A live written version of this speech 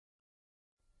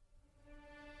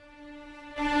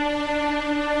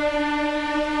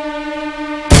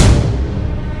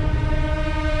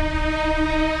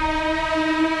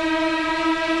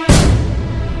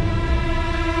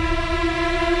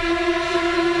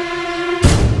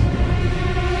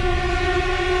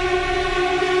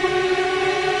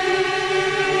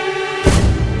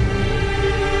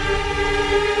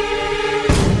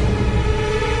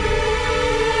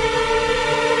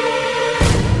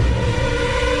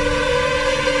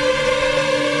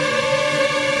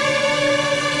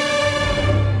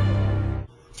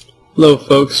Hello,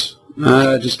 folks.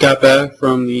 I just got back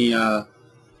from the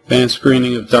advanced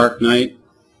screening of Dark Knight.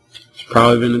 There's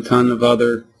probably been a ton of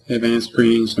other advanced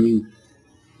screenings. I mean,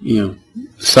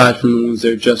 aside from the ones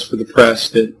that are just for the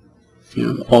press, that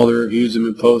all the reviews have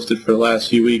been posted for the last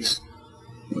few weeks.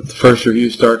 With the first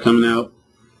reviews start coming out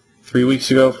 3 weeks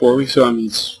ago, 4 weeks ago. I mean,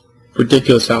 it's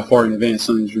ridiculous how far in advance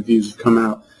some of these reviews have come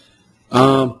out.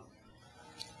 A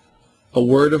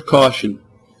word of caution.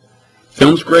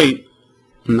 Film's great.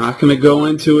 I'm not going to go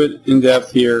into it in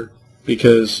depth here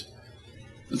because,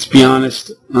 let's be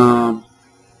honest, no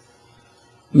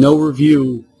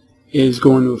review is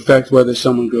going to affect whether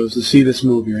someone goes to see this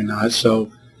movie or not.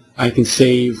 So I can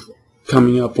save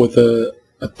coming up with a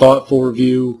thoughtful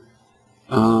review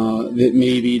that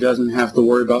maybe doesn't have to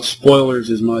worry about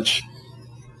spoilers as much,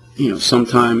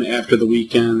 sometime after the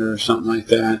weekend or something like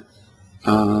that.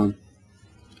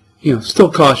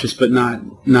 Still cautious, but not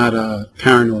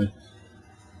paranoid.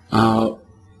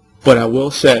 But I will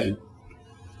say,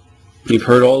 you've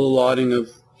heard all the lauding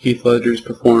of Heath Ledger's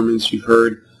performance. You've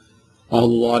heard all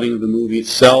the lauding of the movie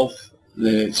itself,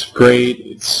 that it's great,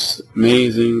 it's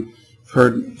amazing. You've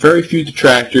heard very few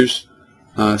detractors,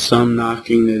 some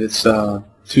knocking that it's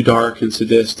too dark and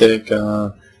sadistic.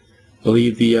 I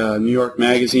believe the New York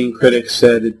Magazine critics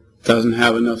said it doesn't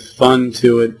have enough fun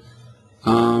to it.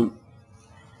 All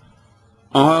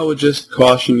I would just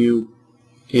caution you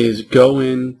is go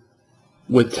in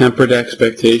with tempered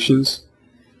expectations,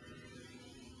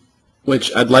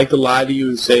 which I'd like to lie to you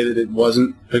and say that it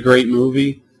wasn't a great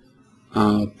movie,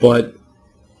 but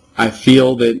I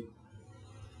feel that,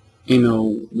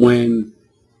 when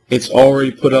it's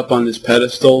already put up on this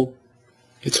pedestal,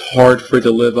 it's hard for it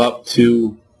to live up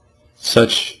to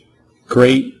such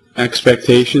great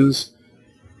expectations,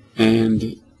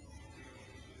 and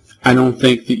I don't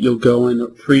think that you'll go in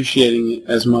appreciating it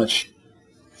as much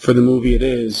for the movie it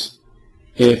is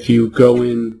if you go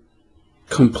in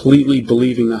completely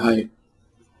believing the hype.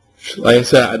 Like I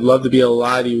said, I'd love to be able to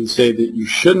lie to you and say that you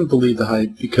shouldn't believe the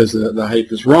hype because the hype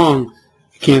is wrong.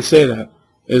 I can't say that.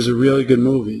 It was a really good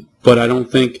movie, but I don't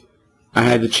think I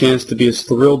had the chance to be as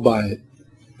thrilled by it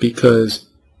because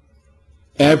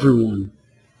everyone,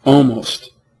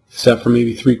 almost, except for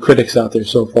maybe 3 critics out there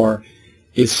so far,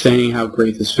 is saying how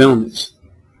great this film is.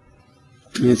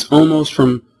 And it's almost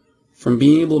from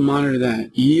being able to monitor that,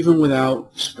 even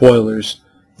without spoilers,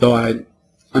 though I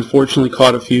unfortunately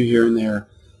caught a few here and there,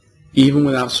 even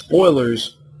without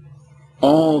spoilers,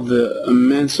 all the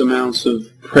immense amounts of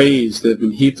praise that have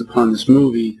been heaped upon this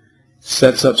movie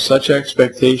sets up such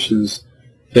expectations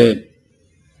that,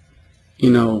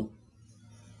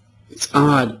 it's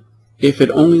odd. If it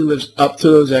only lives up to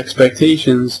those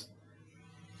expectations,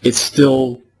 it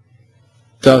still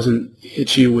doesn't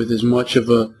hit you with as much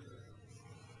of a,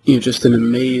 just an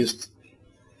amazed,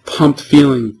 pumped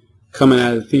feeling coming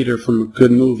out of the theater from a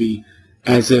good movie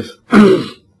as if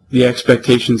the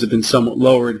expectations have been somewhat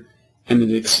lowered and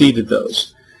it exceeded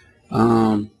those.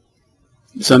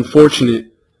 It's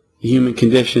unfortunate, the human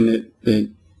condition,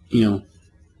 that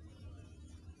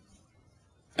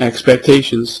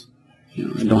expectations,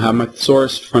 I don't have my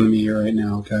thesaurus in front of me here right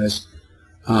now, guys.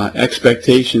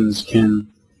 Expectations can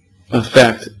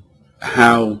affect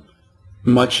how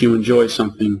much you enjoy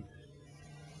something.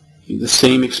 The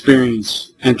same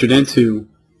experience entered into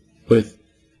with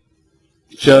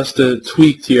just a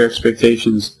tweak to your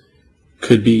expectations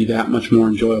could be that much more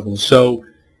enjoyable. So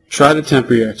try to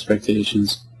temper your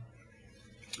expectations.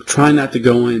 Try not to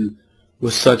go in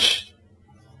with such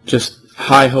just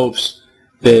high hopes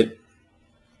that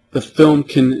the film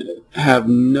can have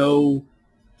no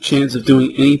chance of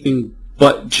doing anything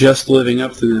but just living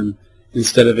up to them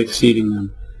instead of exceeding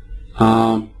them.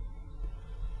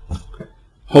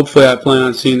 Hopefully I plan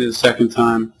on seeing it a second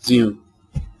time.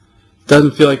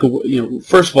 Doesn't feel like,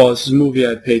 first of all, this is a movie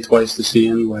I'd pay twice to see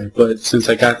anyway, but since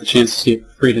I got the chance to see it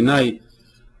for free tonight,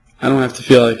 I don't have to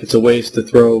feel like it's a waste to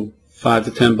throw $5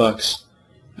 to $10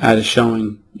 at a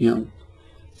showing,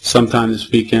 sometime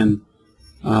this weekend.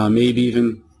 Maybe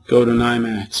even go to an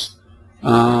IMAX.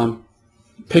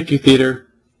 Pick your theater,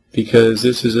 because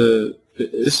it's a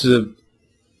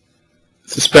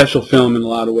special film in a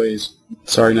lot of ways.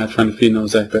 Sorry, not trying to feed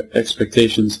those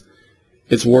expectations.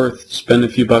 It's worth spending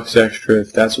a few bucks extra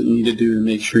if that's what you need to do to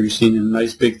make sure you're seeing in a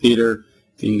nice big theater.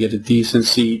 You can get a decent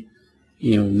seat,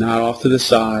 not off to the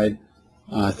side.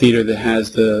 Theater that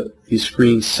has these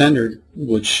screens centered,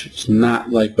 which is not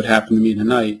like what happened to me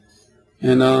tonight.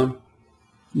 And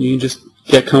you can just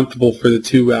get comfortable for the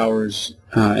 2 hours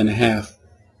and a half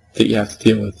that you have to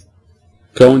deal with.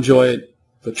 Go enjoy it,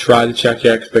 but try to check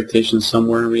your expectations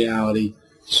somewhere in reality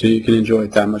so you can enjoy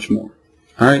it that much more.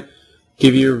 All right?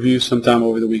 give you a review sometime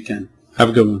over the weekend. Have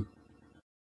a good one.